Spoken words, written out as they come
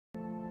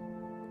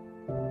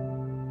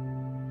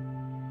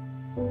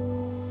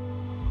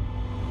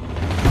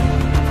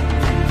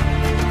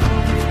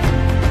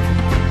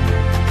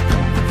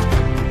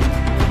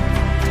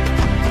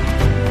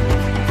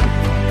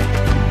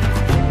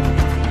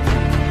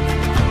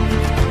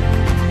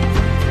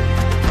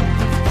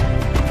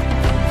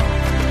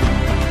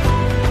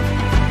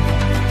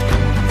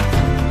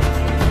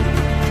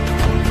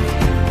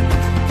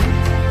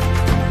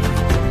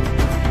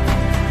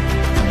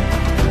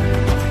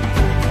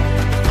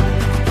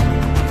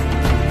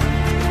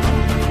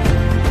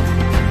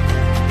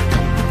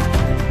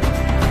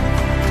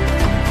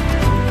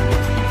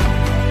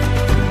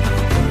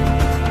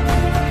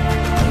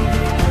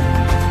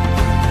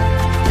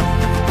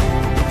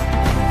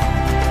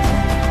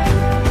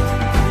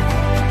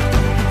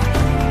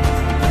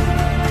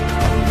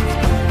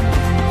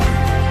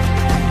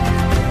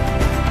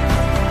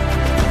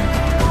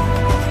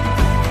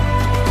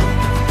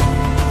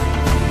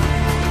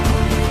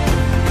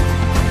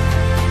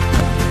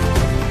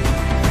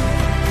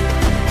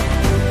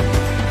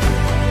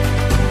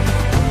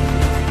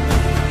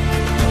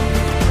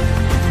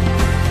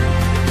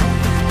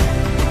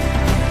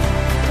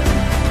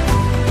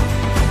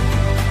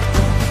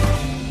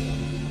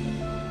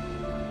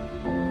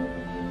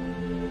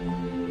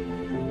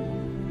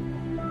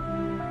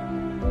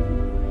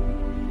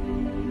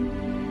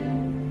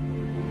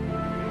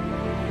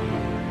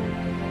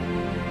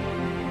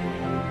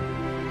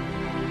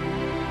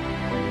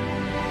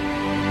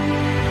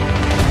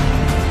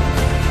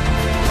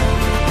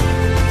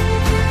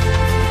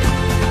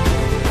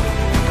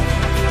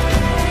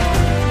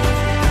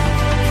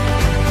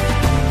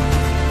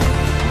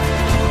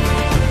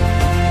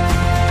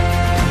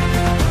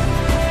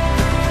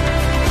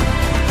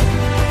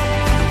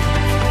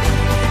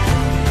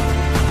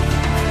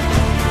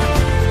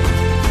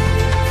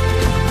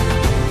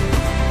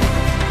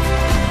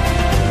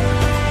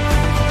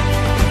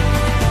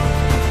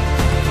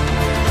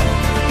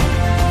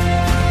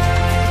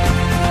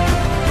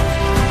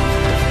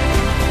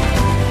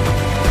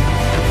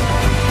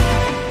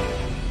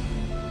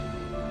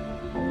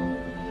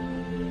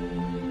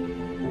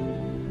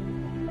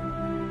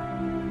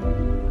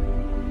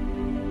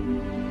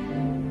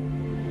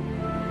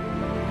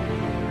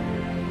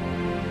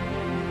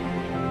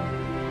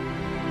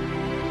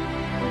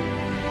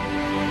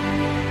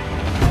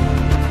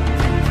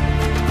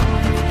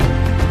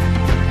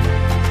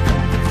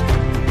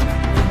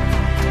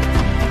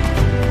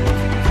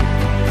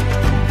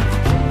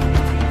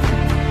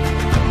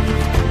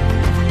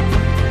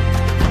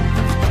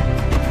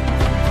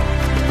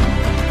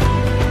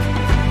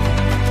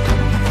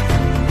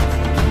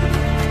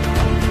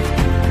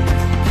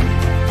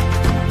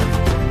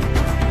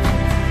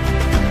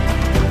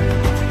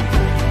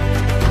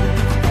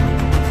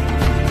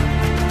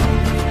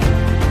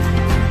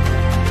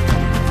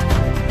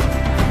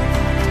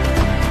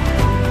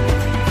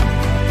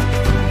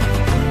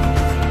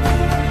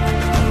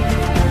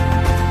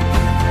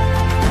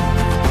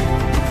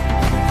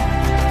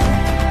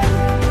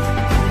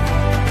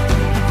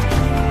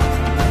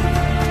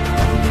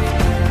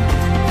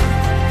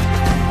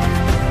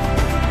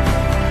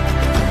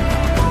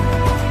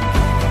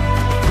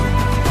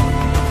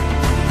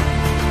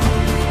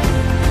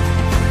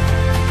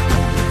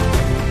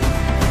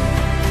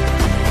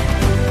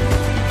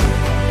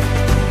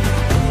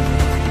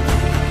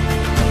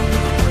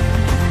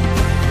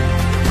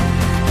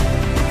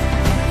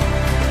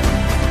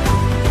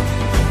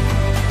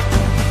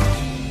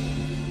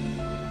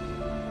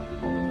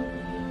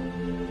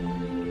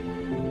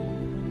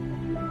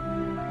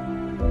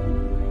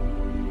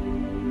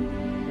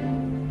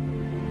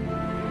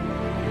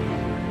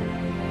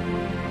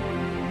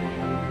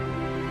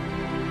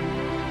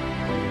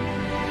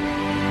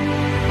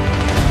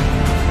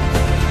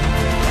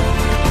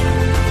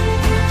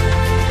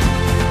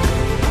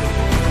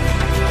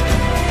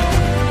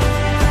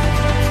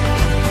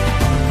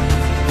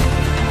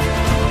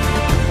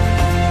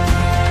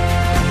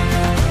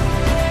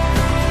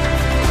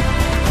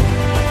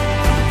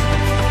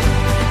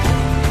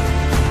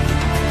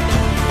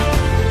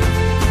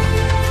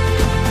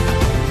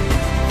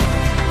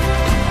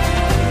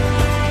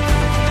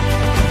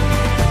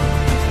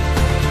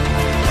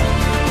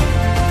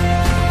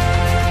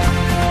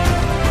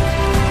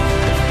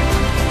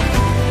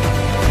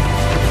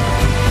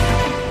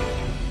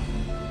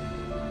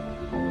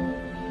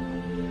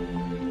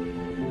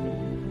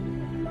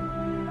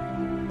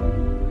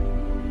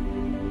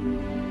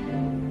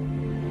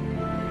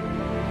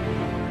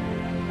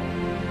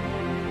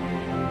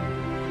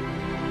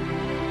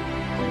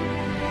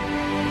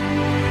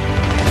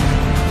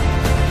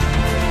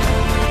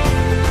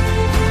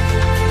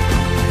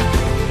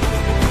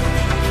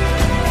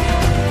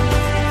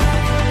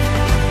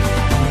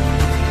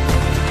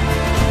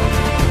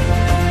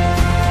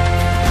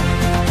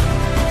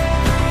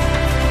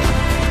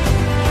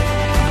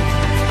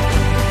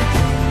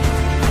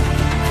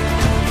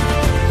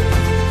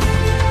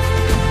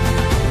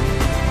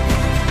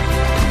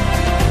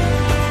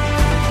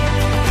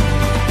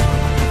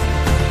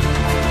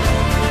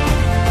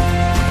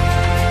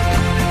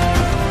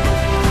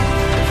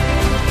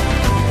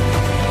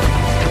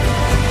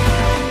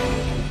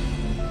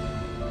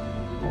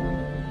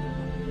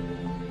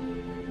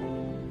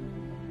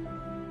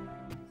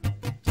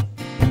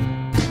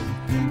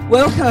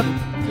Welcome.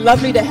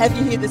 Lovely to have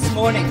you here this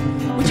morning.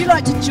 Would you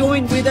like to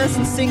join with us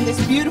and sing this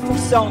beautiful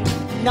song,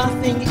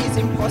 Nothing is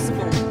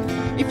Impossible?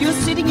 If you're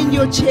sitting in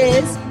your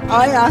chairs,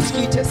 I ask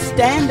you to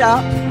stand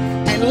up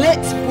and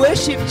let's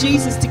worship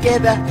Jesus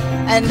together,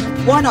 and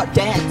why not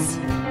dance?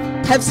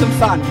 Have some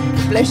fun.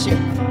 Bless you.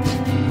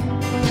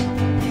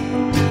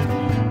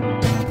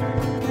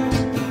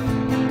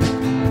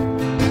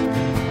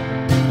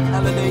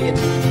 Hallelujah.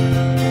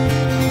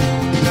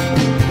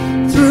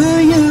 Through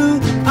you,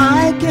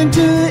 I can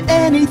do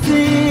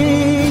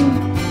anything.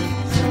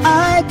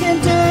 I can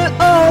do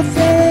all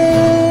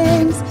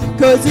things,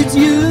 'cause it's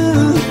you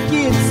who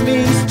gives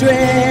me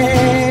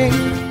strength.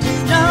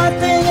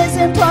 Nothing is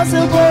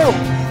impossible.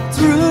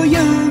 Through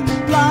you,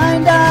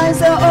 blind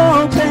eyes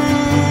are open.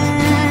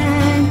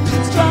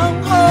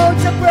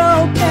 Strongholds are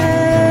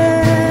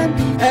broken,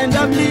 and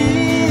I'm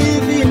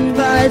living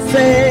by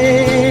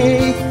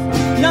faith.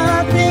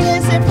 Nothing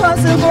is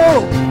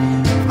impossible.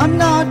 I'm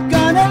not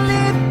gonna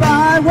live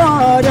by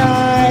what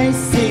I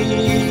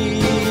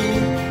see.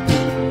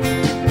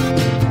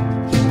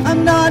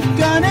 I'm not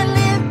gonna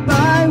live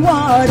by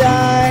what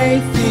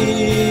I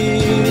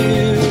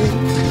feel.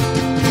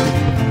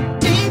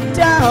 Deep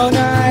down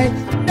I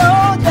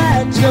know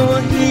that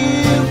you're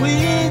here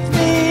with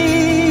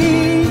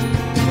me,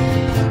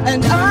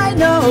 and I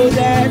know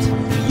that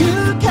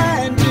you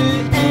can do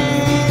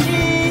anything.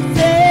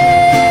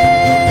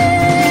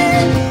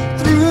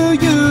 Through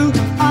you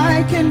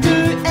I can do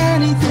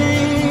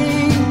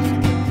anything.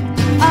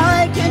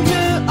 I can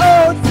do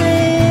all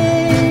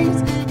things,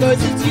 'cause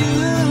it's you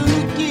who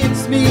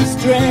gives me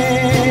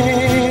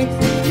strength.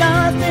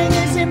 Nothing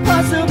is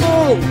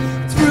impossible.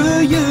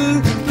 Through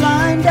you,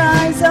 blind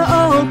eyes are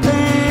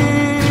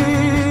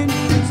open.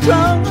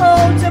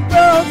 Strongholds are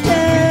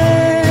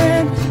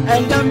broken,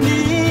 and I'm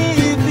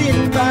living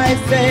by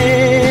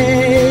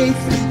faith.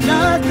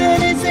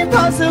 Nothing is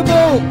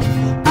impossible.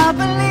 I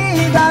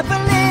believe, I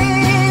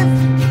believe.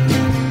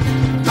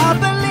 I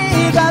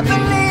believe, I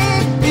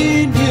believe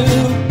in you.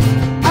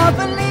 I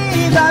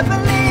believe, I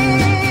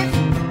believe.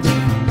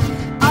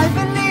 I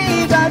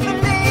believe, I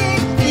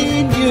believe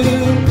in you.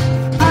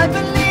 I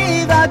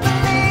believe, I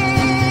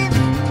believe.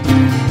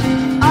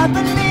 I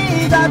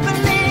believe, I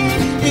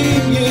believe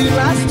in you.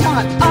 Last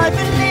time. I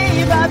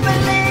believe, I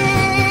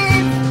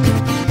believe.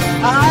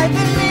 I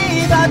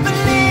believe, I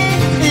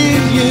believe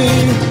in you.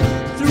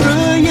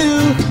 Through you,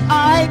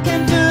 I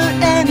can do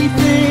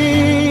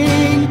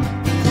anything.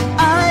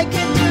 I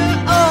can do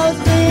all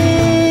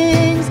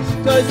things,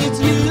 'cause it's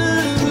you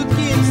who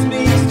gives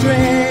me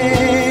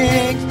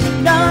strength.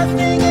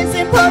 Nothing is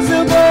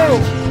impossible.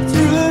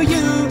 Through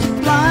you,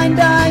 blind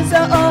eyes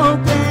are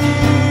open.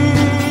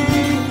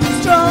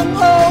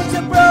 Strongholds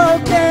are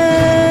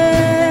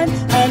broken,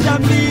 and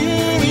I'm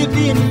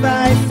living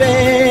by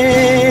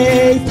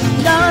faith.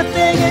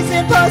 Nothing is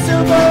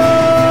impossible.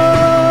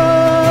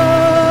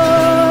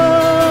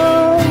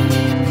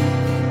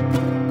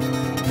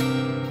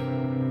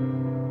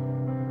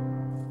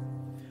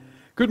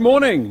 Good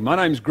morning. My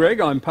name's Greg.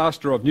 I'm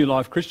pastor of New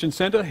Life Christian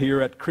Centre here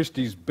at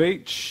Christie's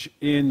Beach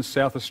in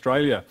South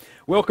Australia.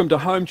 Welcome to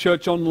Home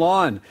Church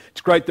Online.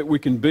 It's great that we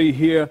can be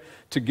here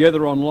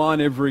together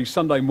online every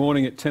Sunday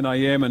morning at 10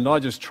 a.m. and I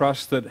just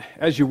trust that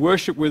as you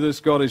worship with us,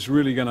 God is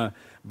really going to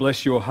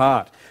bless your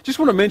heart. Just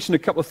want to mention a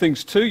couple of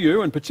things to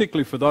you, and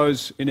particularly for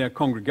those in our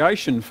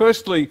congregation.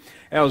 Firstly,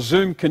 our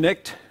Zoom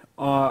Connect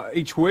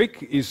each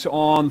week is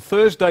on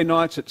Thursday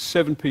nights at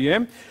 7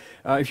 p.m.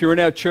 If you're in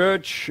our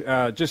church,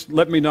 just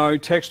let me know,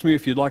 text me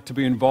if you'd like to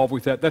be involved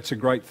with that. That's a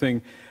great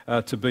thing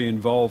to be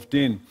involved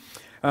in.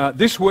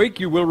 This week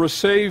you will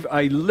receive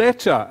a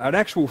letter, an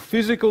actual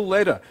physical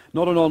letter,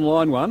 not an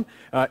online one,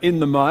 in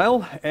the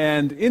mail.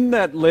 And in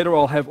that letter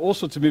I'll have all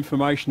sorts of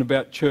information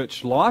about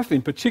church life,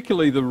 in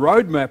particularly the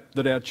roadmap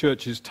that our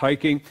church is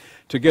taking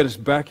to get us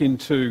back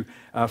into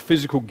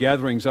physical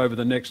gatherings over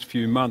the next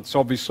few months.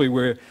 Obviously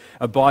we're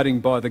abiding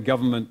by the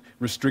government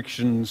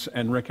restrictions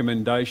and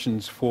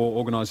recommendations for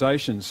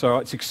organisations. So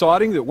it's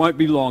exciting that it won't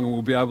be long and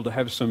we'll be able to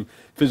have some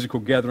physical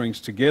gatherings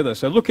together.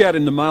 So look out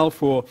in the mail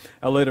for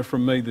a letter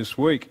from me this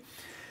week.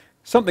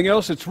 Something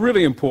else that's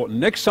really important.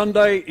 Next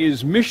Sunday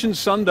is Mission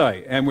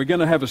Sunday, and we're going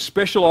to have a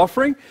special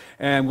offering,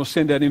 and we'll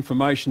send out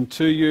information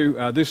to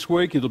you this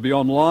week. It'll be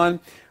online.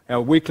 Our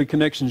Weekly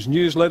Connections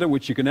newsletter,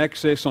 which you can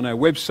access on our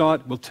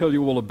website, will tell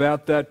you all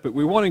about that. But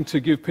we're wanting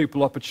to give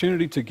people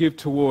opportunity to give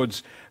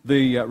towards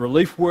the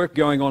relief work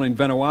going on in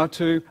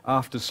Vanuatu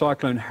after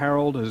Cyclone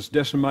Harold has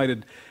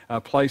decimated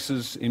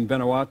places in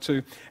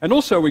Vanuatu. And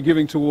also we're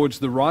giving towards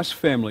the Rice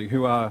family,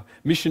 who are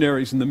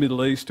missionaries in the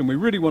Middle East, and we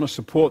really want to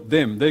support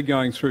them. They're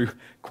going through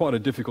quite a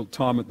difficult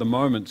time at the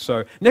moment.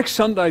 So next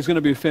Sunday is going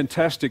to be a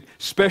fantastic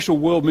special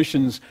World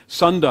Missions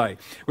Sunday.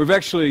 We've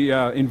actually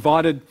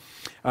invited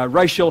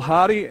Rachel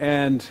Hardy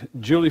and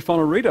Julie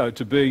Fonorito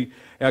to be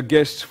our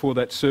guests for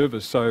that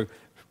service. So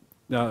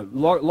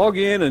log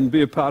in and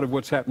be a part of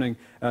what's happening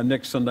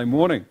next Sunday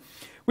morning.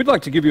 We'd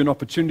like to give you an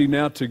opportunity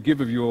now to give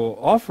of your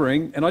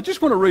offering, and I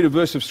just want to read a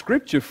verse of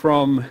Scripture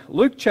from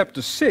Luke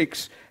chapter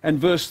 6 and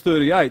verse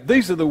 38.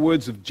 These are the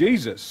words of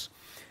Jesus.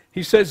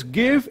 He says,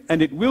 give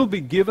and it will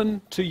be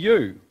given to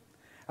you.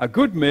 A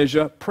good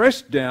measure,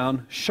 pressed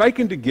down,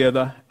 shaken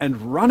together,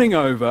 and running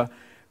over,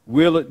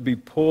 will it be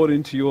poured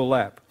into your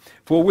lap.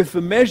 For with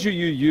the measure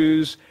you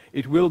use,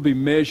 it will be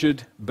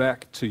measured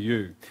back to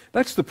you.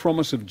 That's the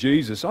promise of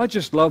Jesus. I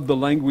just love the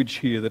language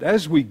here that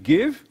as we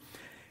give,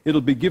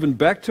 it'll be given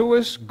back to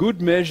us,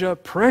 good measure,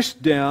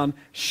 pressed down,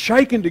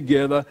 shaken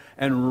together,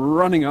 and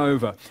running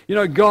over. You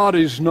know, God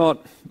is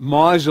not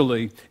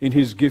miserly in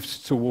his gifts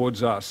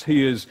towards us.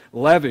 He is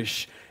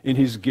lavish in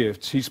his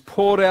gifts. He's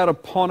poured out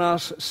upon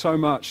us so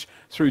much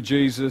through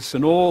Jesus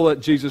and all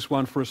that Jesus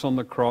won for us on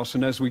the cross.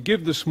 And as we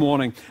give this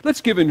morning,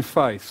 let's give in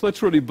faith.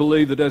 Let's really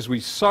believe that as we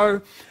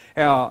sow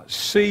our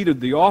seed of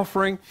the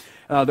offering,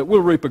 that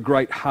we'll reap a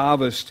great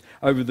harvest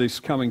over this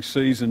coming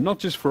season, not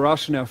just for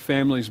us and our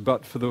families,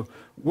 but for the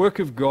work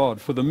of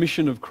God, for the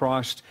mission of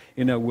Christ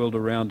in our world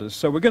around us.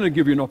 So we're going to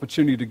give you an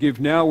opportunity to give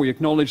now. We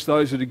acknowledge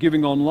those that are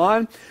giving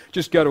online.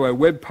 Just go to our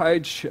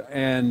webpage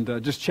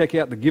and just check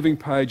out the giving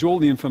page. All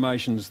the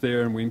information's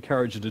there, and we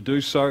encourage you to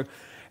do so.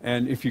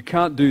 And if you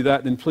can't do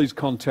that, then please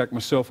contact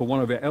myself or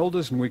one of our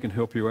elders, and we can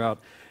help you out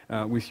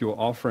with your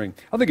offering.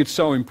 I think it's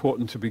so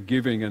important to be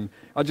giving, and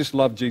I just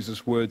love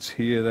Jesus' words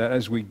here that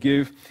as we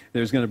give,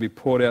 there's going to be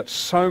poured out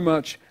so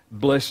much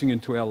blessing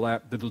into our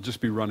lap that it'll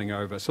just be running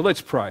over. So let's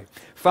pray.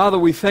 Father,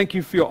 we thank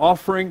you for your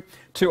offering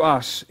to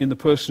us in the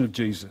person of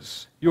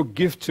Jesus, your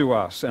gift to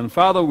us. And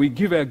Father, we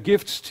give our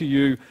gifts to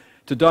you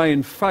today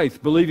in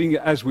faith, believing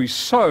that as we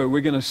sow,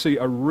 we're going to see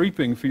a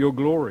reaping for your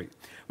glory.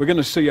 We're going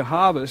to see a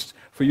harvest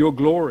for your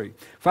glory.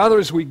 Father,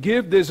 as we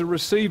give, there's a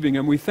receiving,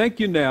 and we thank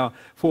you now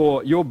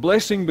for your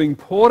blessing being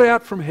poured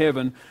out from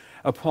heaven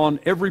upon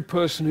every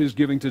person who's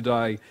giving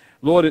today.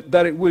 Lord,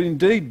 that it would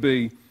indeed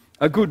be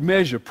a good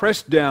measure,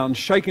 pressed down,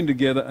 shaken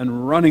together,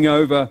 and running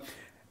over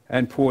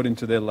and poured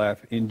into their lap.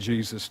 In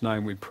Jesus'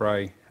 name we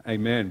pray.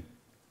 Amen.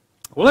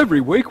 Well,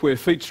 every week we're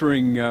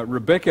featuring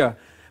Rebecca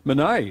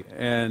Monet,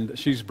 and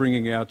she's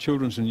bringing our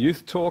children's and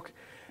youth talk,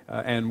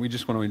 and we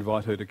just want to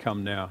invite her to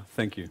come now.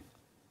 Thank you.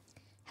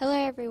 Hello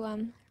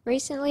everyone.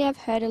 Recently I've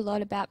heard a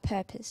lot about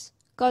purpose,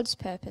 God's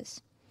purpose.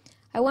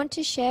 I want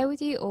to share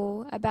with you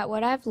all about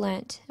what I've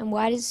learnt and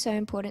why it is so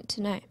important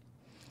to know.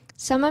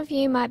 Some of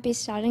you might be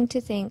starting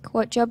to think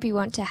what job you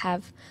want to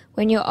have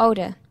when you're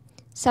older.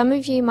 Some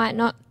of you might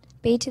not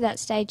be to that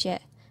stage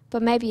yet,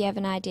 but maybe you have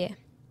an idea.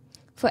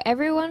 For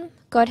everyone,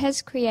 God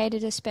has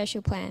created a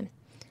special plan.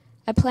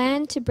 A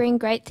plan to bring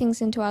great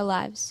things into our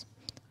lives,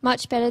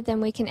 much better than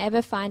we can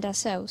ever find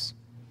ourselves.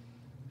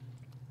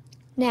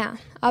 Now,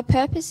 our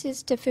purpose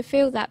is to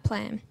fulfill that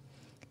plan,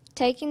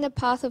 taking the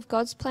path of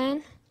God's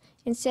plan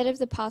instead of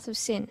the path of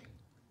sin.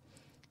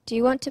 Do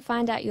you want to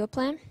find out your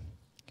plan?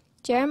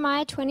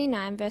 Jeremiah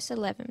 29 verse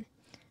 11.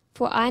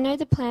 For I know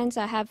the plans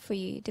I have for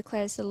you,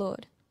 declares the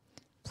Lord.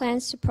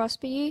 Plans to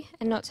prosper you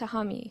and not to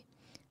harm you.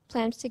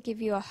 Plans to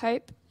give you a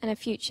hope and a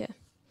future.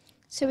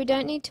 So we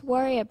don't need to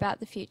worry about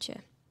the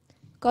future.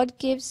 God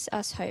gives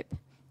us hope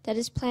that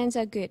his plans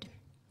are good,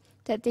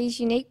 that these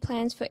unique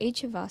plans for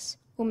each of us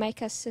will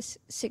make us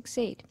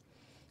succeed.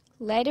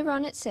 Later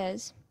on it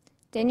says,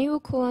 then you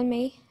will call on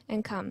me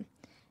and come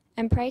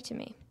and pray to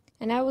me,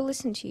 and I will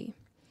listen to you.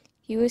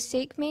 You will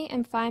seek me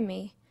and find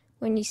me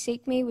when you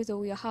seek me with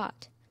all your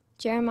heart.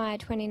 Jeremiah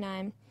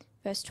 29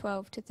 verse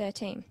 12 to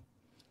 13.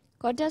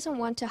 God doesn't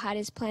want to hide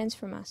his plans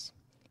from us.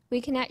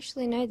 We can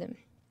actually know them.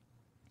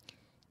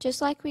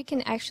 Just like we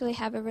can actually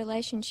have a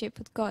relationship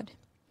with God.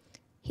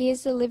 He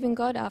is the living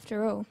God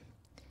after all,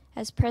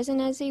 as present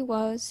as he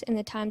was in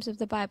the times of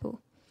the Bible.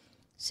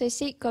 So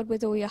seek God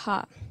with all your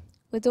heart,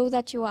 with all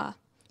that you are.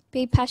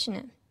 Be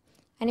passionate,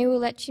 and he will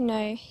let you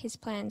know his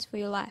plans for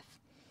your life.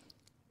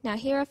 Now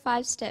here are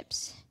 5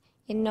 steps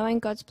in knowing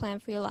God's plan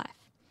for your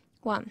life.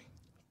 1.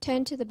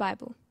 Turn to the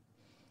Bible.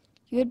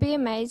 You would be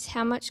amazed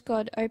how much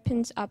God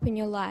opens up in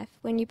your life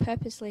when you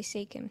purposely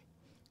seek him.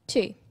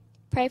 2.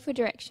 Pray for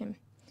direction.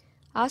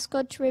 Ask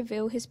God to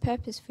reveal his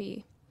purpose for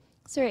you.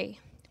 3.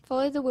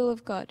 Follow the will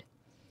of God.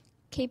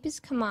 Keep his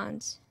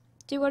commands.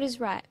 Do what is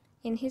right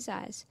in his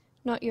eyes,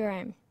 not your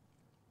own.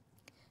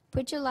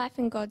 Put your life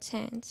in God's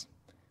hands.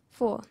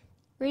 4.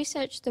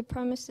 Research the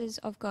promises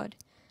of God.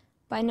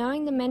 By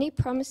knowing the many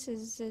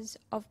promises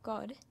of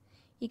God,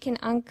 you can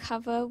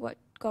uncover what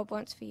God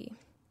wants for you.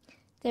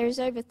 There is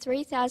over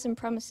 3,000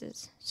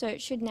 promises, so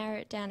it should narrow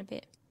it down a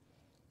bit.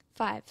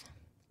 5.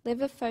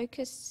 Live a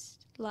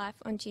focused life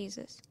on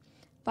Jesus.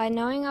 By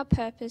knowing our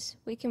purpose,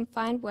 we can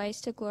find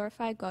ways to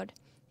glorify God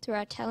through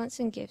our talents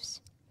and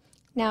gifts.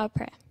 Now a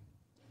prayer.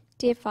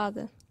 Dear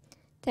Father,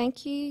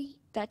 thank you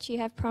that you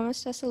have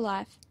promised us a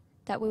life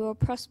that we will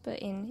prosper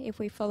in if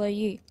we follow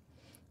you.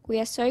 We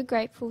are so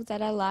grateful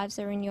that our lives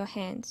are in your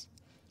hands.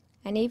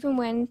 And even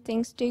when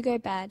things do go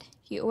bad,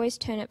 you always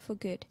turn it for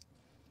good.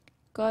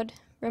 God,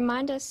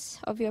 remind us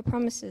of your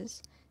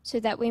promises so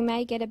that we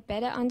may get a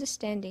better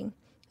understanding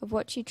of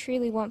what you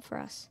truly want for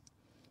us.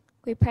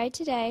 We pray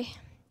today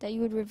that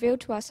you would reveal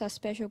to us our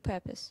special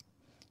purpose.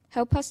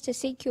 Help us to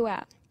seek you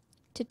out,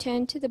 to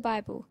turn to the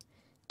Bible,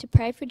 to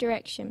pray for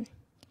direction,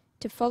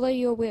 to follow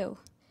your will,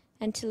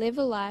 and to live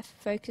a life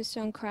focused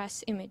on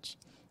Christ's image.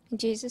 In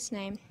Jesus'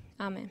 name,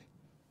 Amen.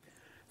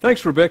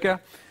 Thanks,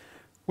 Rebecca.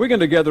 We're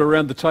going to gather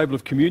around the table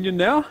of communion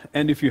now,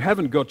 and if you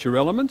haven't got your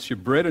elements, your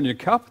bread and your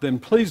cup, then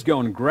please go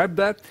and grab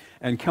that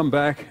and come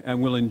back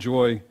and we'll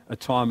enjoy a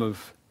time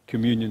of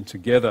communion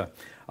together.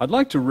 I'd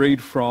like to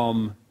read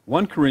from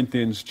 1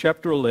 Corinthians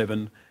chapter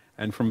 11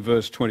 and from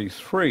verse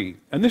 23.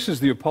 And this is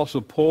the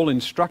Apostle Paul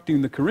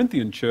instructing the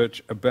Corinthian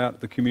church about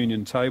the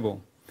communion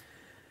table.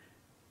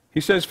 He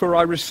says, "For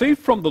I received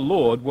from the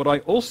Lord what I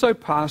also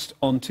passed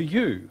on to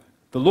you.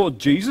 The Lord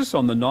Jesus,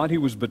 on the night he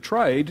was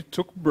betrayed,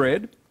 took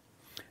bread,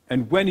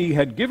 and when he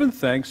had given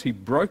thanks, he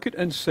broke it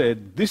and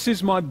said, 'This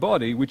is my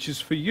body, which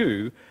is for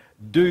you.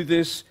 Do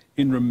this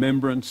in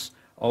remembrance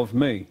of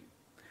me.'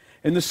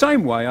 In the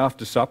same way,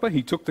 after supper,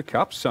 he took the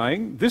cup,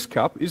 saying, 'This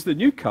cup is the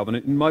new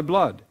covenant in my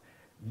blood.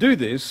 Do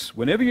this,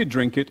 whenever you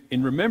drink it,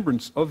 in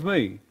remembrance of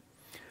me.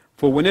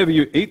 For whenever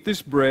you eat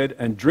this bread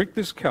and drink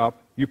this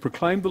cup, you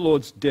proclaim the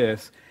Lord's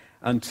death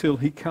until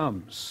he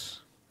comes.'"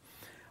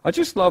 I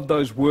just love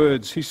those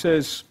words. He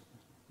says,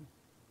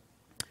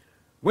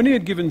 when he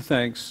had given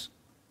thanks,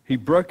 he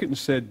broke it and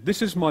said,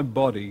 "This is my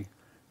body,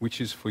 which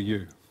is for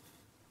you."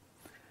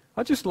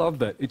 I just love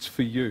that. It's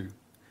for you.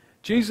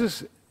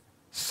 Jesus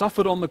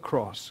suffered on the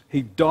cross.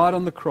 He died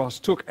on the cross,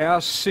 took our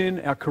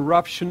sin, our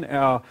corruption,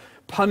 our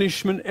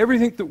punishment,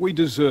 everything that we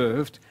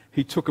deserved,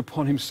 he took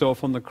upon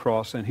himself on the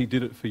cross, and he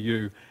did it for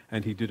you,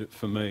 and he did it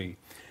for me.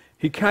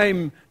 He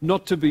came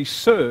not to be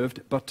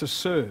served, but to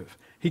serve.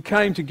 He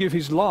came to give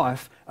his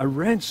life a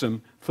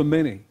ransom for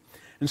many.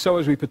 And so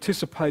as we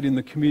participate in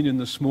the communion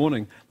this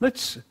morning,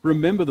 let's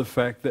remember the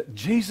fact that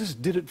Jesus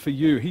did it for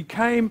you. He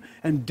came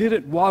and did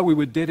it while we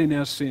were dead in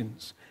our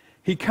sins.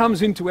 He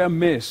comes into our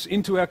mess,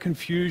 into our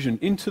confusion,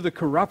 into the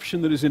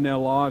corruption that is in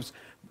our lives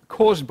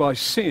caused by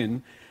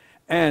sin,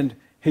 and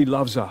he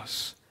loves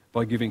us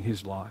by giving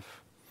his life.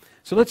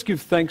 So let's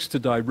give thanks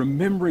today,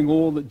 remembering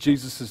all that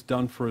Jesus has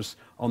done for us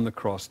on the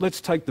cross.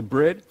 Let's take the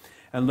bread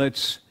and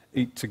let's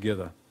eat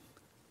together.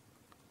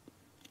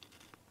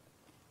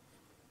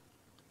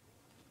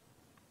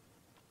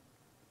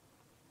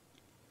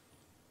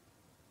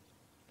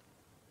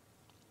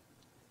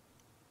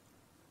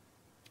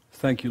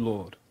 Thank you,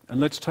 Lord. And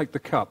let's take the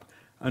cup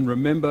and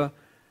remember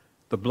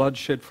the blood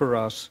shed for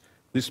us,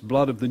 this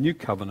blood of the new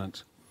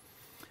covenant.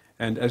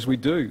 And as we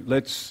do,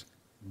 let's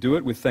do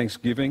it with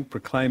thanksgiving,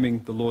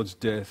 proclaiming the Lord's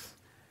death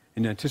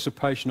in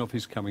anticipation of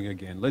his coming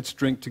again. Let's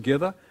drink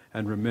together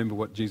and remember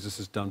what Jesus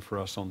has done for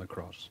us on the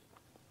cross.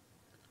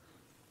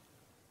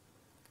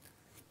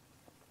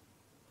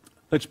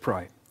 Let's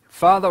pray.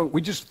 Father,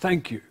 we just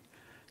thank you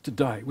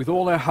today with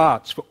all our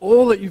hearts for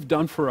all that you've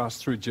done for us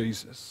through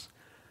Jesus.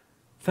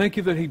 Thank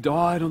you that he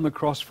died on the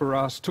cross for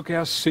us, took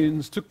our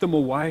sins, took them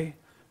away,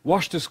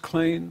 washed us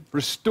clean,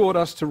 restored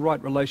us to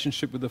right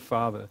relationship with the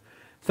Father.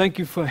 Thank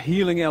you for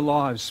healing our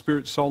lives,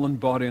 spirit, soul, and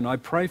body. And I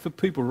pray for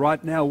people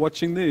right now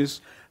watching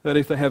this, that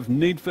if they have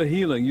need for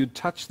healing, you'd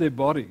touch their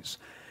bodies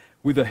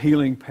with a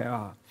healing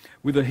power,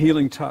 with a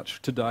healing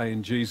touch today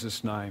in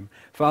Jesus' name.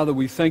 Father,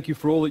 we thank you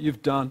for all that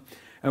you've done,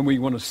 and we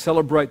want to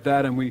celebrate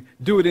that, and we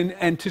do it in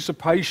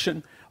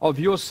anticipation of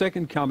your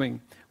second coming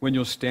when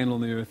you'll stand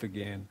on the earth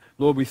again.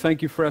 Lord, we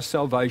thank you for our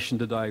salvation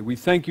today. We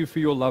thank you for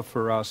your love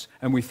for us,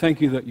 and we thank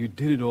you that you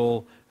did it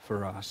all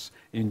for us.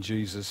 In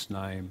Jesus'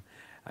 name,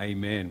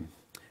 amen.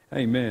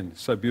 Amen.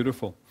 So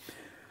beautiful.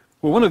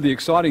 Well, one of the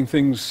exciting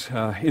things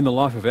in the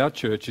life of our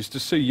church is to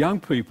see young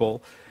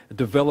people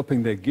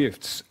developing their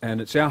gifts. And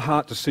it's our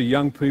heart to see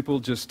young people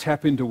just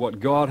tap into what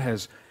God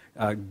has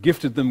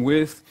gifted them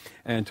with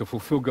and to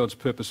fulfill God's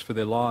purpose for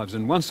their lives.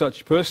 And one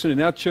such person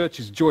in our church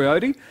is Joy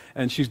Odi,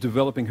 and she's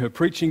developing her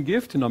preaching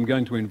gift, and I'm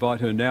going to invite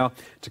her now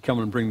to come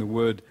and bring the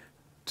word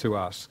to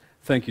us.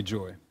 Thank you,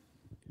 Joy.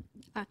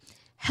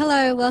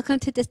 Hello, welcome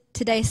to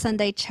today's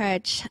Sunday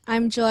church.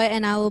 I'm Joy,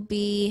 and I will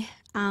be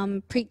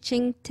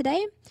preaching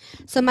today.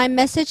 So my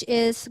message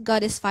is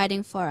God is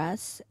fighting for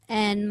us,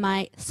 and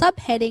my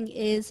subheading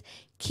is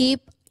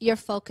keep your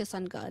focus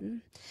on God.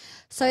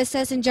 So it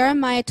says in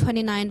Jeremiah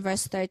 29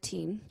 verse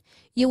 13,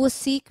 "You will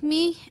seek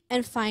me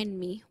and find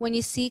me when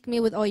you seek me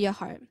with all your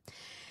heart."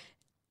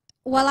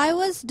 While I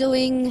was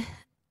writing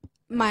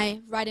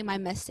my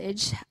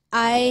message,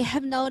 I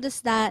have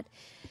noticed that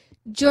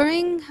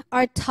during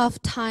our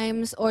tough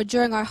times or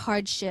during our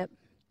hardship,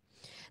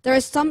 there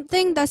is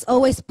something that's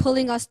always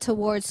pulling us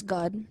towards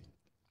God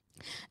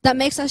that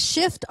makes us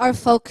shift our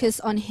focus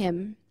on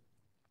Him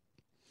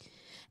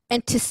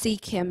and to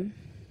seek Him.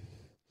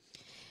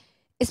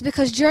 It's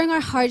because during our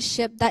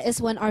hardship, that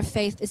is when our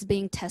faith is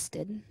being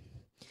tested.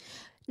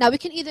 Now, we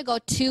can either go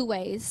two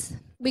ways.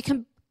 We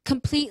can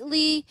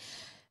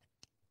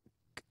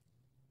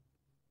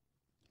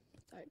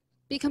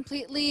be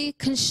completely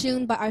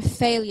consumed by our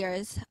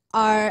failures,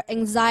 our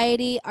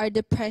anxiety, our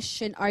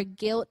depression, our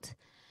guilt,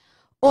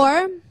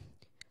 or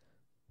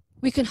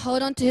we can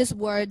hold on to His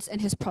words and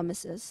His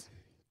promises.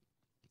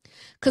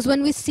 Because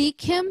when we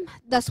seek Him,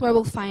 that's where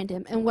we'll find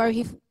Him. And where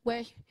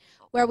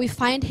we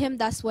find Him,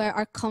 that's where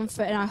our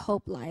comfort and our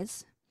hope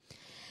lies.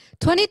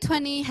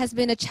 2020 has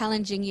been a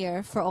challenging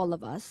year for all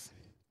of us.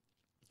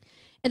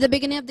 In the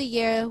beginning of the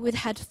year, we've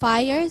had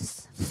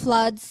fires,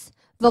 floods,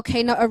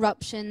 volcano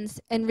eruptions,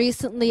 and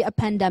recently a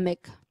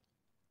pandemic.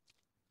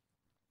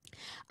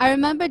 I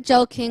remember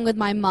joking with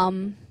my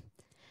mom.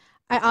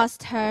 I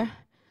asked her,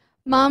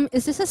 "Mom,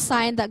 is this a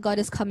sign that God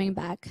is coming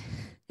back?"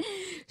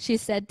 She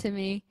said to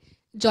me,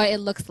 "Joy, it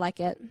looks like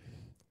it."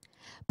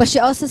 But she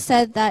also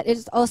said that it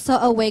is also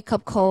a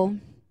wake-up call,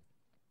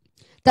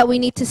 that we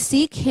need to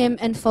seek Him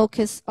and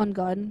focus on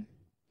God.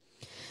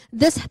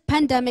 This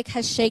pandemic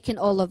has shaken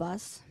all of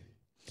us.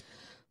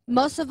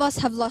 Most of us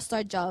have lost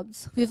our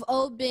jobs. We've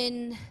all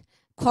been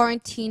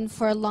quarantined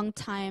for a long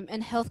time,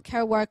 and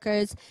healthcare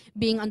workers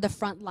being on the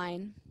front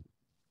line.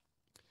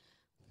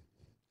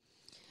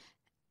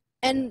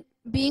 And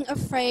being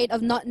afraid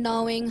of not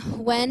knowing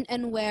when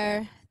and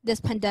where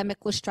this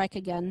pandemic will strike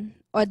again,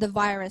 or the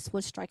virus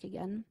will strike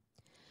again.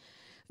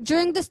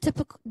 During this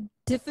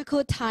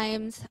difficult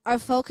times, our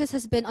focus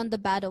has been on the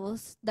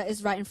battles that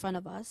is right in front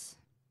of us.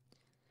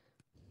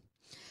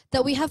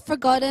 That we have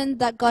forgotten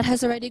that God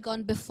has already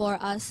gone before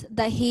us,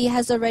 that He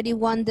has already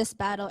won this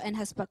battle and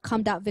has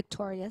come out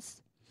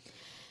victorious.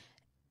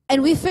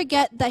 And we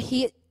forget that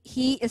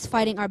He is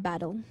fighting our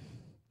battle.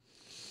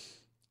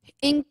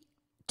 In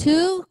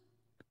 2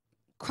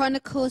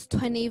 Chronicles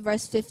 20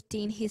 verse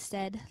 15, he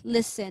said,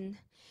 "Listen,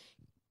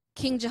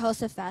 King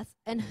Jehoshaphat,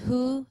 and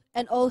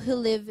all who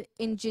live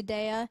in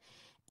Judea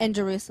and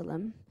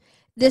Jerusalem.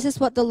 This is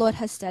what the Lord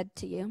has said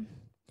to you.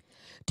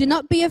 Do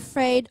not be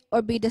afraid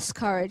or be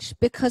discouraged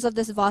because of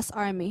this vast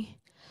army,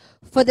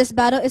 for this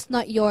battle is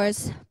not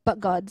yours, but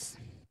God's."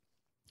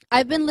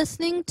 I've been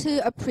listening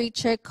to a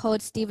preacher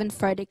called Stephen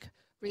Furtick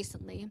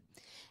recently,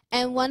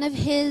 and one of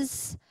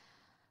his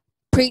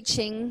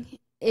preaching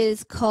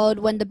is called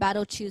 "When the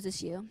Battle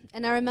Chooses You."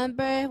 And I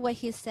remember what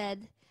he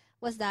said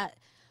was that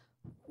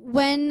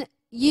when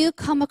you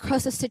come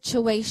across a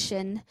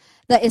situation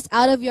that is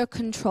out of your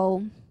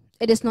control,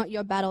 it is not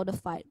your battle to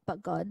fight,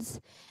 but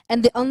God's.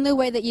 And the only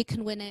way that you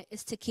can win it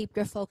is to keep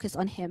your focus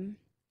on Him.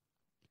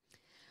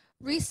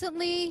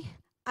 Recently,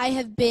 I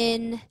have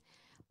been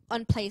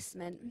on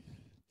placement.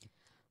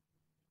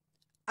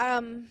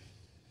 And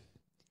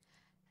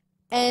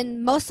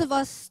most of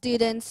us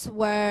students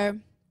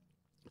were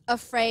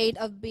afraid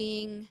of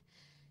being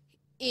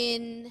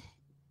in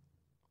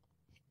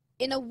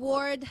a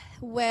ward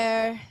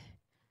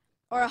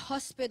or a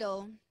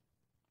hospital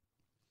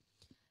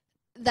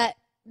that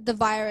the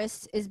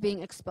virus is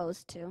being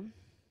exposed to.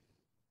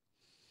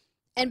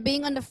 And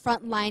being on the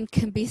front line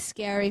can be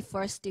scary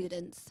for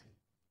students.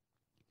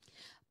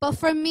 But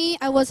for me,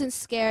 I wasn't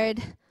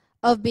scared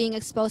of being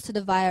exposed to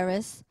the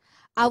virus.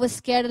 I was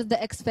scared of the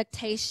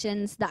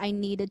expectations that I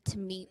needed to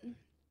meet.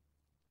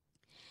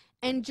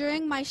 And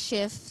during my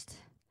shift,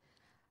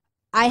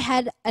 I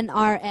had an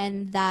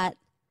RN that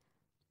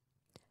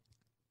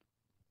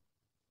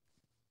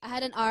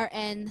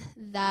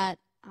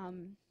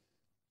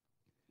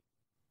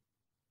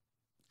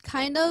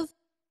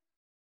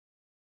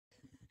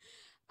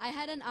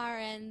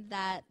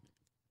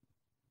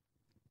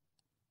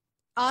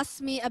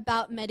asked me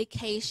about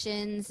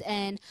medications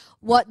and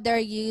what they're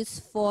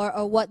used for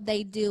or what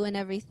they do and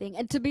everything.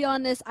 And to be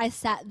honest, I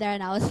sat there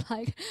and I was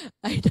like,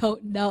 I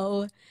don't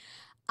know.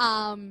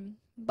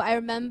 But I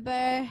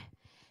remember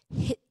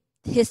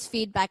his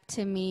feedback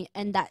to me,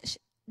 and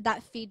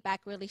that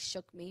feedback really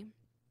shook me.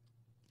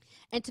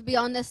 And to be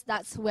honest,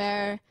 that's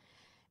where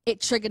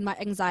it triggered my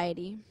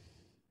anxiety.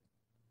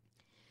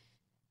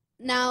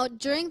 Now,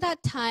 during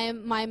that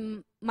time, my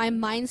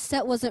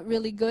mindset wasn't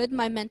really good.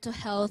 My mental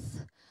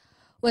health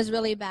was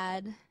really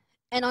bad.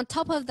 And on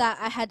top of that,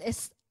 I had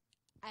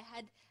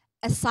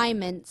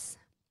assignments.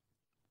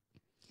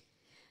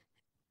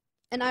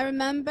 And I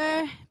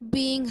remember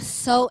being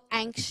so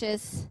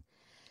anxious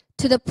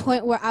to the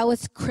point where I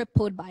was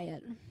crippled by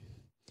it.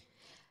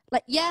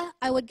 Like, yeah,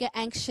 I would get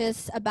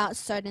anxious about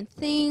certain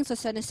things or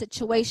certain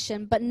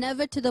situations, but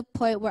never to the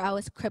point where I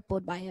was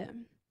crippled by it.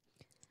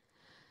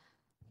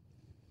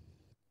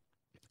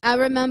 I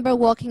remember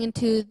walking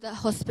into the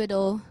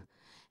hospital,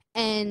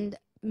 and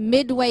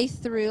midway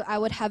through, I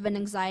would have an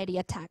anxiety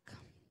attack.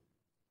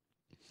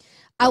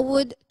 I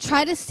would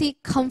try to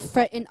seek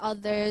comfort in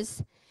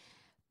others,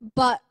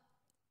 but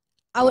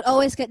I would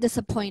always get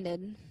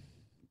disappointed.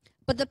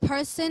 But the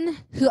person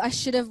who I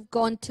should have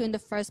gone to in the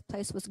first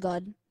place was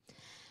God.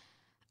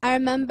 I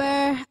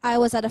remember I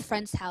was at a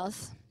friend's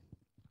house,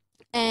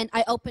 and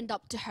I opened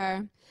up to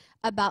her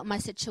about my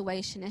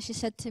situation. And she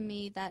said to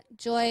me that,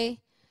 "Joy,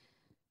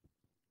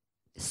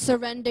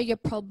 surrender your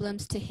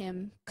problems to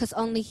Him, because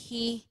only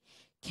He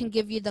can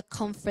give you the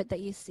comfort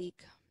that you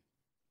seek."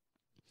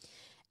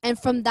 And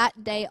from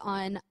that day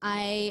on,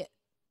 I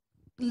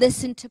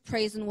listened to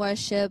praise and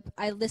worship.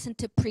 I listened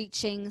to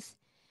preachings.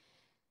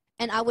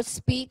 And I would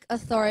speak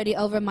authority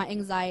over my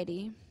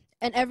anxiety.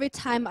 And every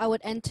time I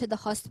would enter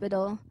the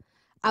hospital,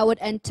 I would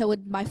enter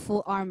with my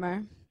full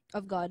armor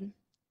of God.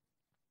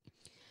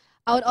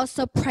 I would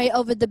also pray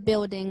over the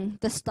building,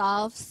 the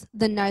staffs,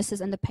 the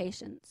nurses, and the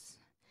patients.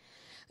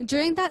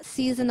 During that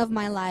season of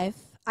my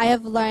life, I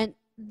have learned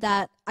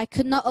that I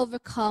could not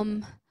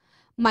overcome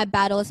my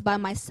battles by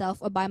myself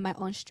or by my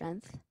own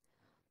strength,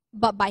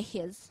 but by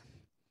His.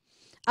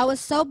 I was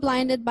so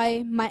blinded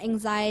by my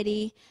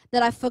anxiety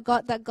that I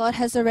forgot that God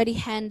has already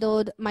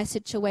handled my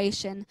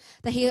situation,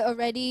 that He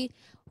already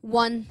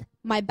won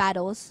my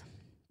battles.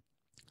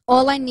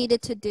 All I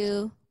needed to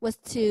do was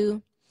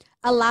to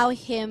allow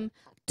Him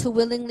to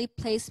willingly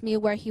place me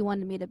where He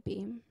wanted me to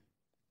be.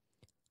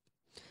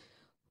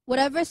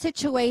 Whatever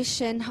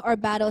situation or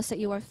battles that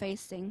you are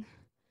facing,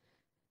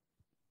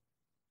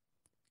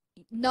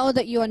 know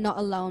that you are not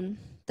alone,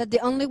 that the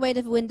only way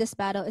to win this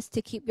battle is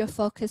to keep your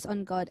focus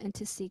on God and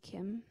to seek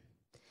Him.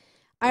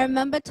 I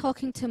remember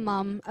talking to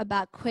Mom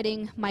about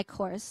quitting my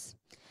course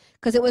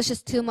because it was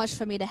just too much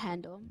for me to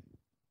handle.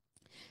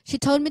 She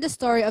told me the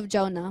story of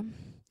Jonah.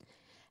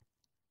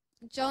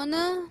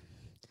 Jonah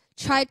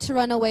tried to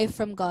run away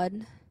from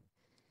God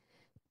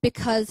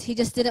because he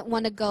just didn't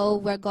want to go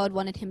where God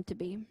wanted him to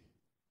be.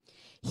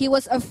 He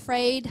was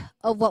afraid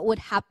of what would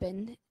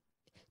happen.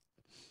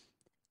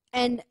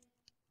 And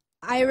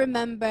I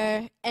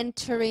remember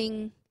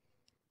entering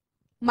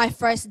my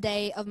first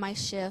day of my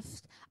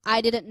shift.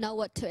 I didn't know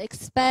what to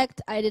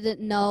expect. I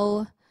didn't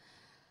know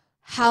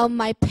how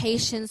my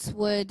patients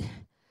would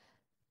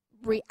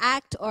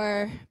react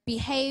or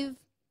behave.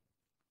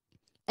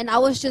 And I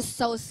was just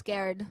so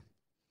scared.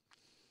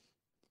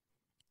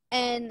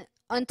 And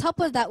on top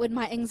of that, with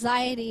my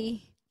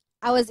anxiety,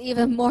 I was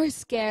even more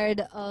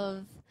scared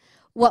of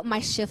what my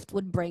shift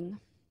would bring.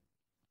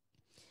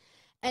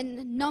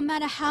 And no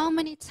matter how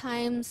many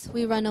times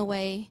we run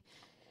away,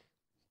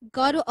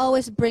 God will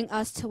always bring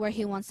us to where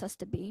He wants us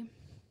to be.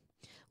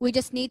 We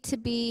just need to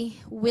be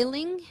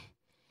willing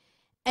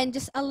and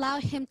just allow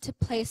Him to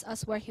place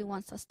us where He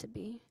wants us to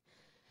be.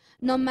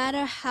 No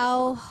matter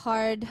how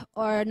hard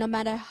or no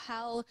matter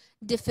how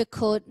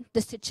difficult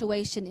the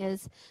situation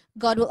is,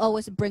 God will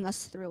always bring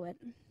us through it.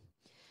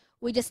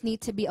 We just need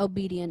to be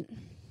obedient.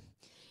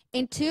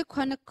 In 2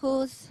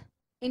 Chronicles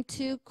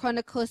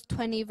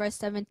 20, verse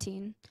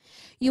 17,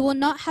 you will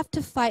not have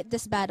to fight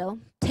this battle.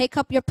 Take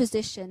up your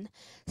position.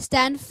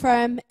 Stand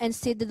firm and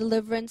see the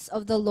deliverance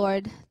of the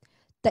Lord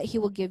that He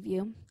will give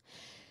you.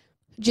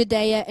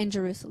 Judea and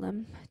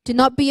Jerusalem. Do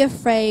not be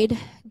afraid.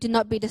 Do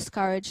not be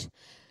discouraged.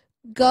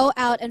 Go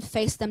out and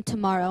face them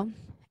tomorrow,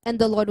 and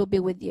the Lord will be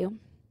with you.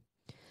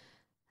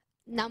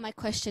 Now my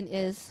question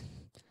is,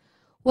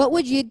 what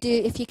would you do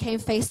if you came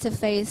face to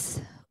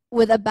face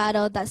with a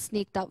battle that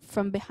sneaked up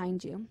from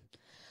behind you?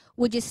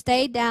 Would you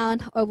stay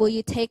down, or will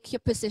you take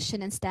your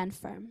position and stand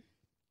firm?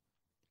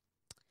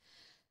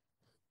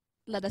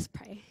 Let us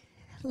pray.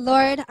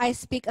 Lord, I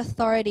speak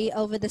authority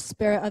over the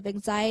spirit of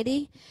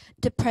anxiety,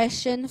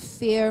 depression,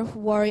 fear,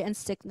 worry, and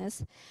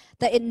sickness,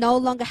 that it no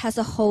longer has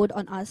a hold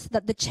on us,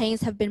 that the chains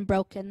have been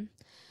broken.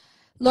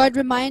 Lord,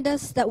 remind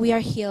us that we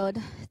are healed,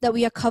 that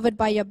we are covered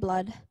by your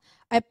blood.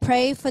 I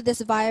pray for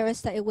this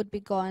virus that it would be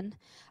gone.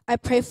 I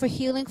pray for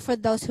healing for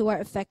those who are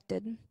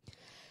affected.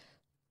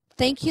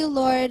 Thank you,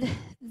 Lord,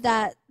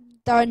 that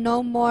there are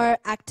no more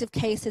active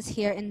cases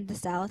here in the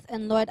South.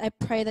 And Lord, I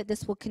pray that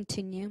this will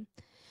continue.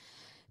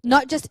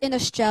 Not just in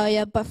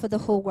Australia, but for the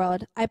whole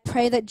world. I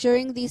pray that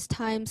during these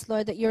times,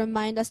 Lord, that you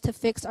remind us to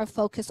fix our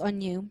focus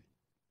on you.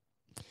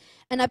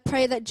 And I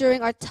pray that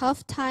during our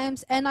tough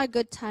times and our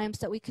good times,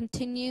 that we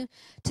continue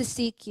to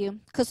seek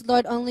you. Because,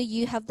 Lord, only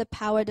you have the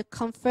power to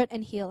comfort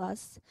and heal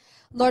us.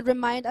 Lord,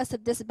 remind us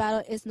that this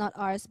battle is not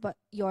ours, but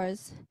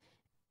yours.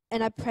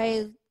 And I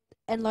pray,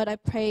 and Lord, I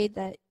pray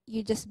that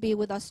you just be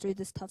with us through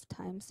these tough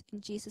times.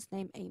 In Jesus'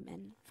 name,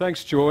 amen.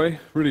 Thanks, Joy.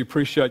 Really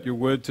appreciate your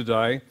word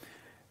today.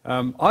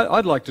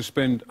 I'd like to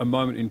spend a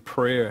moment in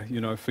prayer,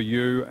 for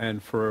you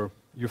and for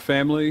your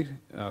family,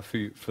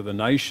 for the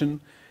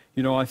nation.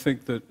 I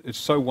think that it's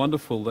so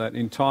wonderful that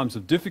in times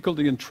of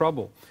difficulty and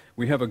trouble,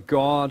 we have a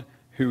God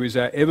who is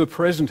our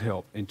ever-present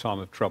help in time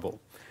of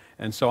trouble.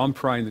 And so I'm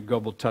praying that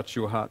God will touch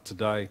your heart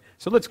today.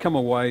 So let's come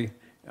away,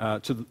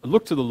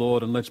 look to the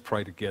Lord, and let's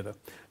pray together.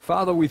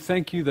 Father, we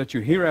thank you that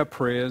you hear our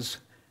prayers.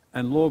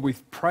 And Lord, we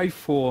pray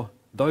for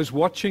those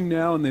watching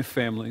now and their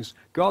families.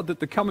 God, that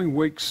the coming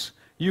weeks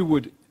you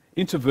would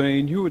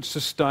intervene, you would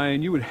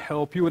sustain, you would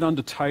help, you would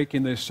undertake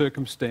in their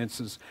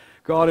circumstances.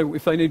 God,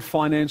 if they need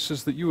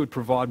finances, that you would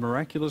provide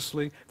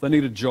miraculously. If they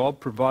need a job,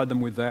 provide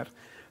them with that.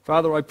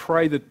 Father, I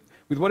pray that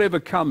with whatever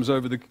comes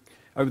over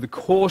the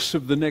course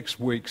of the next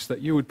weeks,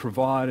 that you would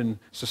provide and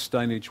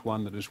sustain each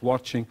one that is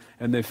watching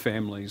and their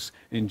families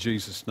in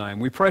Jesus' name.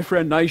 We pray for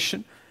our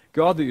nation,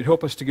 God, that you'd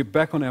help us to get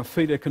back on our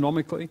feet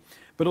economically,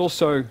 but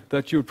also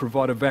that you would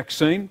provide a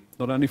vaccine,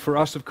 not only for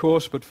us, of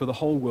course, but for the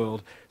whole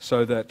world,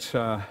 so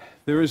that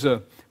there is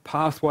a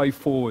pathway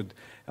forward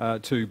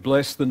to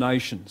bless the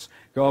nations.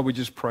 God, we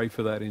just pray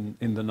for that in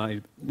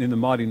the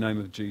mighty name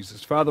of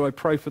Jesus. Father, I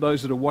pray for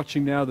those that are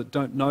watching now that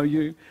don't know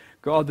you,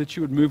 God, that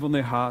you would move on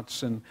their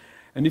hearts. And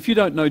if you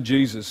don't know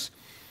Jesus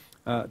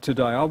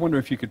today, I wonder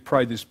if you could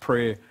pray this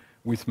prayer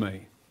with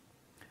me.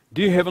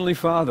 Dear Heavenly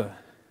Father,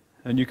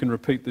 and you can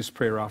repeat this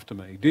prayer after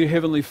me. Dear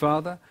Heavenly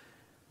Father,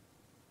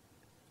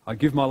 I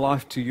give my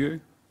life to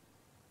you.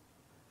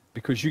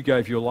 because you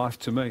gave your life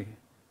to me.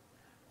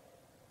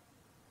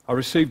 I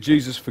receive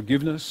Jesus'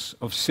 forgiveness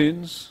of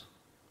sins.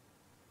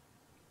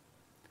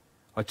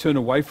 I turn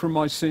away from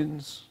my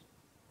sins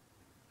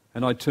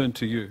and I turn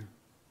to you.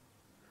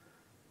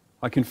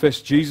 I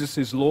confess Jesus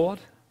is Lord,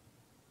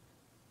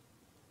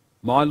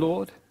 my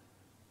Lord,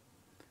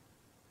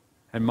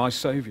 and my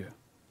Saviour.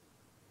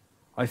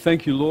 I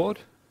thank you, Lord,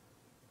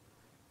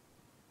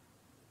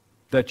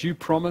 that you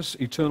promise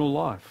eternal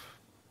life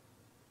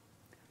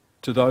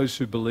to those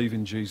who believe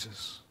in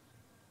Jesus.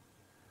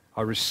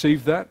 I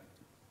receive that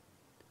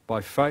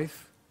by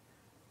faith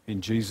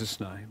in Jesus'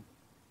 name.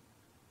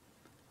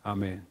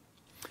 Amen.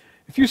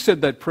 If you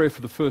said that prayer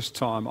for the first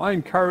time, I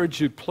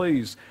encourage you,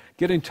 please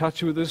get in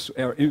touch with us.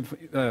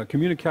 Our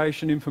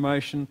communication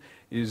information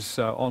is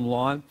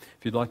online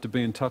if you'd like to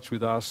be in touch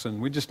with us,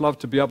 and we'd just love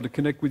to be able to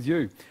connect with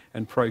you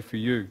and pray for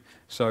you.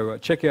 So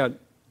check out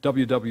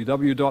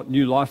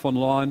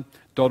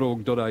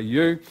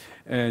www.newlifeonline.org.au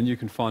and you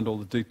can find all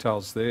the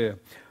details there. I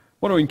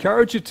want to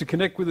encourage you to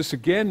connect with us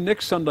again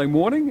next Sunday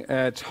morning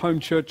at Home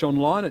Church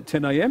Online at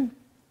 10 a.m.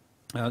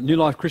 New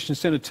Life Christian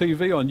Centre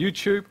TV on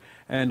YouTube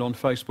and on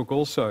Facebook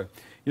also.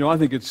 You know, I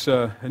think it's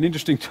an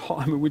interesting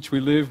time in which we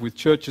live with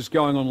churches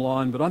going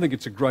online, but I think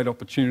it's a great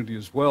opportunity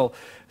as well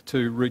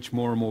to reach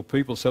more and more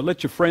people. So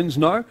let your friends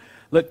know,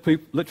 let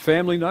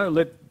family know,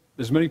 let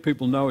as many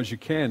people know as you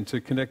can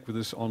to connect with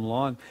us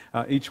online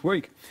each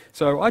week.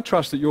 So I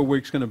trust that your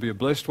week's going to be a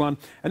blessed one.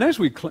 And as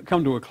we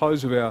come to a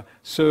close of our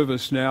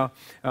service now,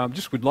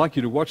 just would like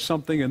you to watch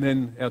something, and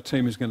then our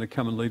team is going to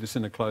come and lead us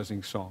in a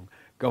closing song.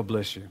 God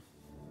bless you.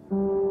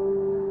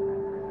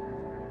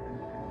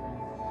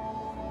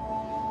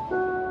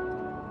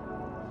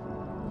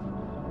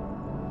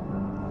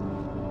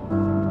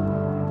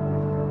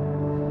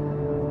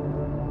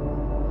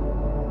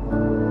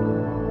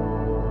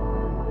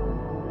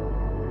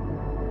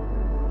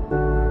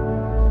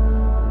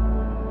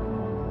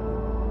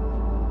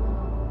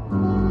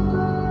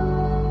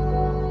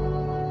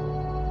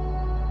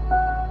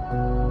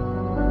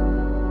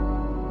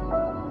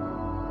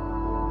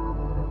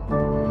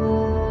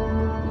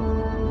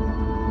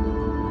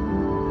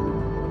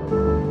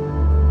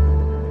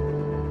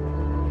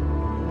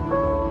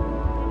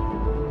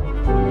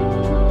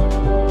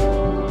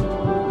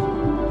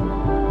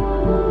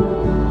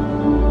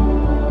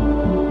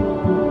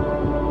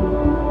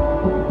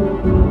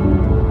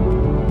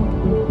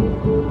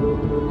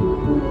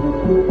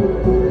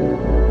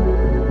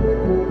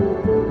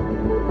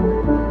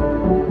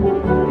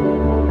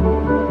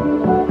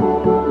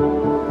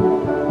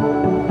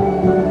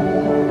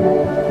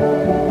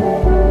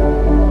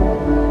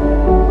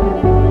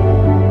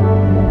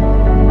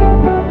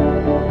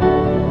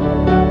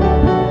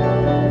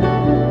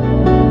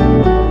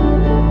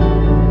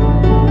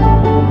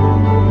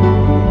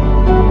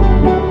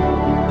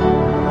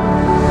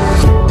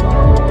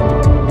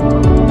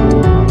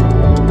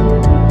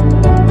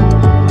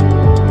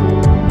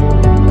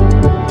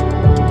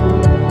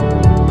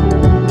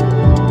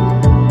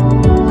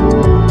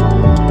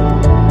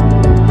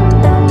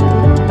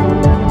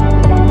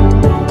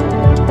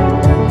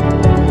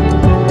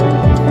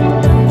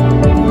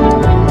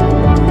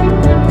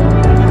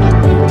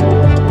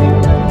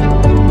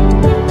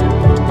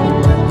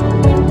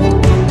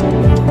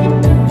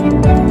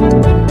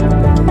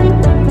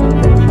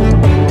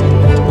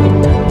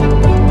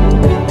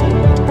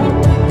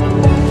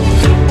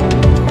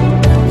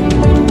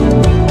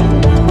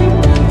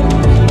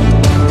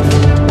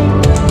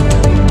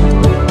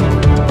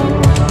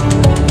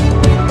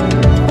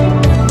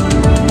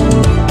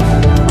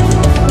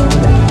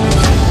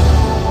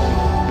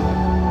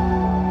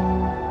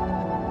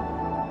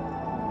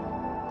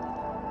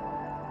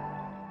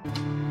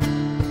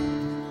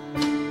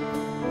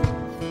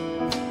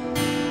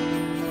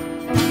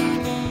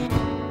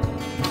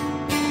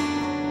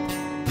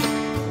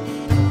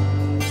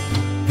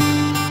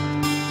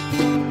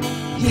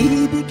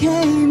 He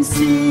became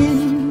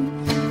sin,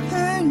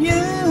 who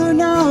knew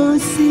no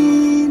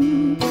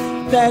sin,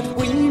 that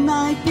we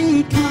might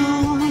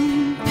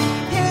become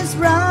his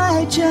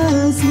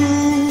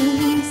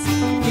righteousness.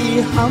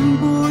 He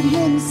humbled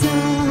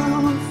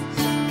himself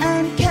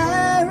and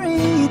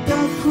carried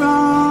the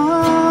cross.